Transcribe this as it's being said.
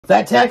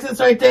That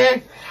Texas right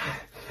there?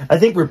 I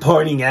think we're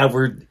pointing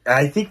outward.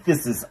 I think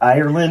this is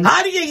Ireland.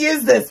 How do you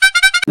use this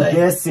thing?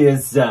 This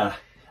is, I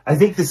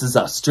think this is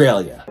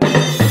Australia.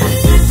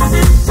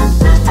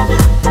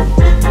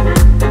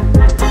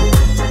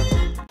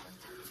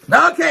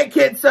 Okay,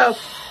 kids, so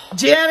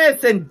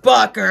Janice and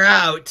Buck are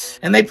out,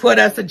 and they put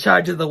us in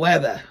charge of the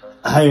weather.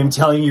 I am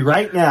telling you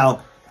right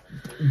now,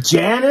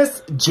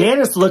 Janice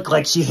looked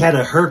like she had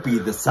a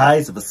herpes the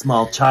size of a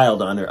small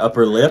child on her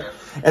upper lip.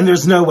 And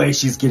there's no way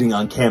she's getting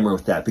on camera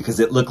with that because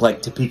it looked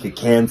like Topeka,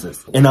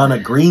 Kansas. And on a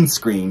green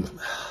screen,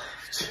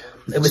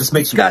 it was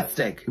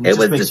disgusting. It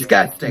was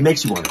disgusting. It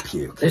makes you want to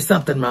puke. There's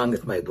something wrong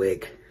with my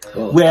wig.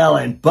 Oh. Well,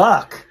 and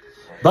Buck,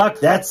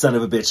 that son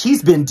of a bitch,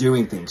 he's been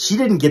doing things. She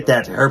didn't get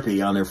that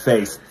herpes on her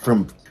face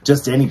from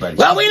just anybody.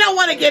 Well, we don't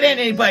want to get in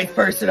anybody's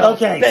personal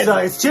business. So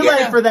it's too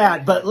late for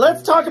that. But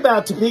let's talk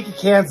about Topeka,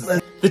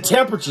 Kansas. The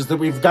temperatures that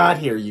we've got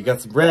here. You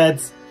got some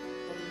reds,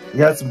 you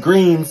got some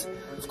greens.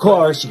 Of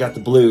course, you got the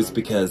blues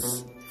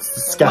because it's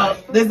the sky.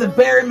 Well, there's a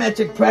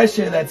barometric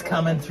pressure that's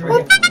coming through.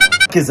 What the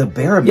f*** is a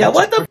barometric? Yeah,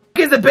 what the f***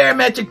 is a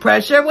barometric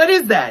pressure? What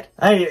is that?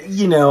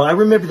 I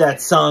remember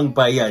that song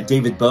by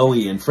David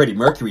Bowie and Freddie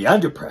Mercury,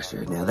 Under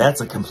Pressure. Now,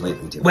 that's a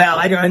completely different Well,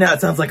 I don't know.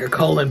 It sounds like a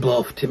colon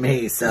blow to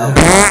me, so.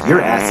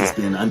 Your ass has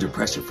been under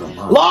pressure for a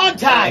long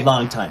time. A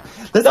long time.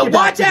 So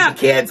watch out,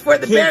 kids, for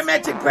the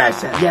barometric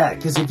pressure. Yeah,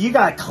 because if you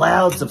got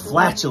clouds of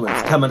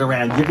flatulence coming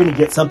around, you're going to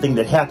get something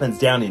that happens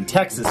down in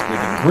Texas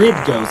where the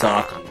grid goes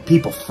off.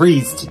 People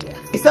freeze to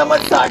death.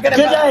 Someone's talking about...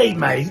 Good day,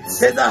 mates.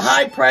 There's a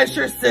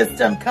high-pressure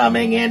system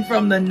coming in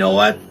from the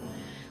north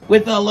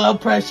with the low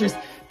pressures.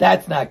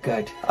 That's not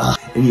good.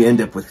 And you end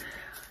up with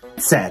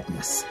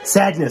sadness.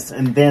 Sadness,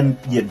 and then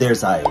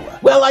there's Iowa.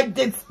 Well,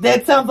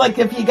 that sounds like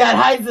if you got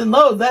highs and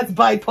lows, that's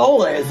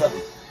bipolarism.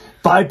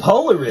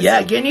 Bipolarism? Yeah,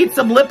 you need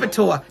some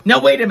Lipitor. No,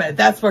 wait a minute.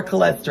 That's for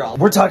cholesterol.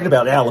 We're talking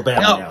about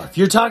Alabama now. If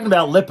you're talking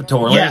about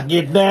Lipitor, let's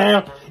get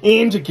down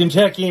into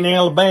Kentucky and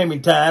Alabama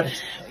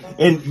types.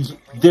 And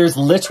there's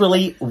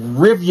literally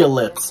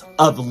rivulets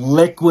of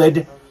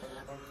liquid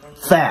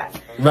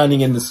fat running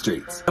in the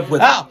streets. It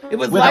was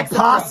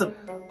Lexapro.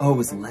 Oh, it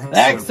was Lexapro.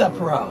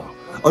 Lexapro.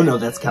 Oh, no,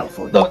 that's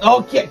California.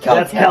 Oh, yeah,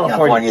 that's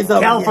California.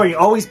 California,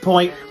 always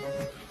point.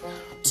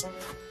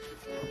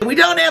 We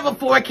don't have a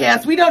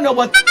forecast. We don't know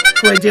what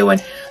we're doing.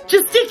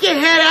 Just stick your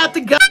head out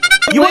the window.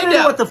 You want to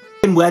know what the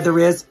f***ing weather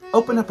is?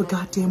 Open up a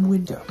goddamn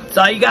window. That's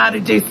all you got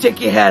to do.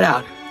 Stick your head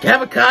out.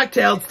 Have a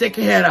cocktail and stick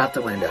your head out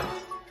the window.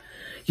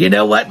 You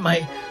know what?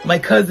 My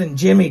cousin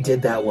Jimmy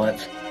did that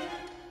once.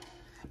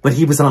 But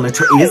he was on a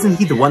train. Isn't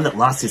he the one that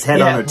lost his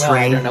head on a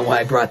train? I don't know why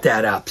I brought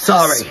that up.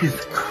 Sorry. Sweet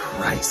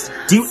Christ.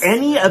 Do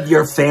any of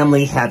your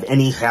family have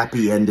any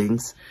happy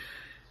endings?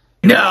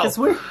 No.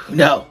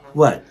 No.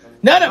 What?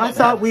 None of us. I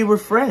thought we were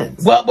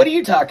friends. Well, what are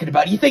you talking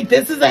about? You think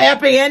this is a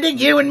happy ending?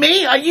 You and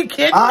me? Are you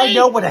kidding me? I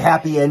know what a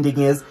happy ending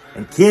is.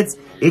 And kids,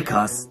 it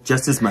costs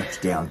just as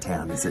much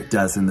downtown as it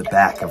does in the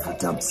back of a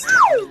dumpster.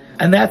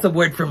 And that's a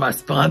word from our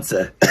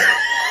sponsor.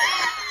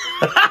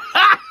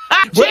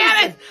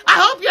 Janice, I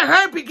hope your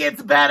herpes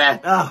gets better.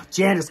 Oh,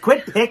 Janice,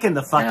 quit picking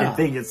the fucking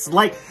thing. It's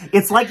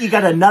like you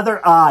got another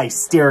eye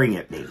staring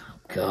at me.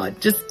 God,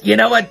 just, you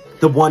know what?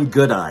 The one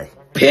good eye.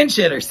 Pinch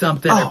it or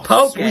something, or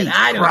poke it.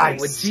 I don't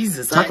know.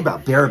 Jesus. Talk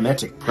about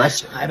barometric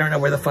pressure. I don't know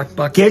where the fuck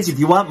Buck Kids, if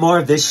you want more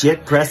of this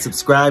shit, press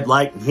subscribe,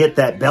 like, and hit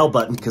that bell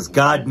button, because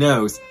God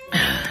knows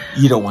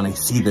you don't want to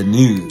see the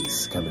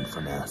news coming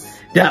from us.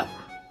 No.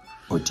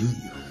 Or do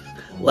you?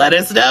 Let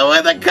us know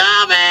in the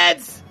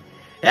comments.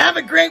 Have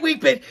a great week,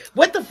 but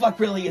what the fuck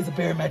really is a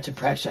barometric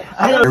pressure?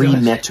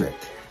 Barometric.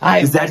 I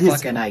have no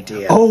fucking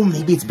idea. Oh,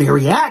 maybe it's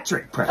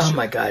bariatric pressure. Oh,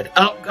 my God.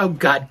 Oh,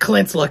 God.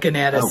 Clint's looking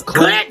at us.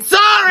 Clint,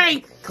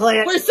 sorry!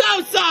 Clint. We're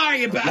so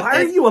sorry about this. Why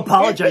are you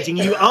apologizing?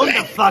 You own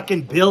the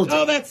fucking building.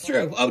 Oh, that's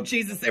true. Oh,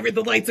 Jesus.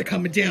 The lights are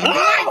coming down. The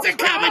lights are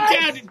coming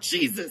down.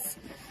 Jesus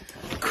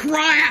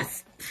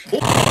Christ.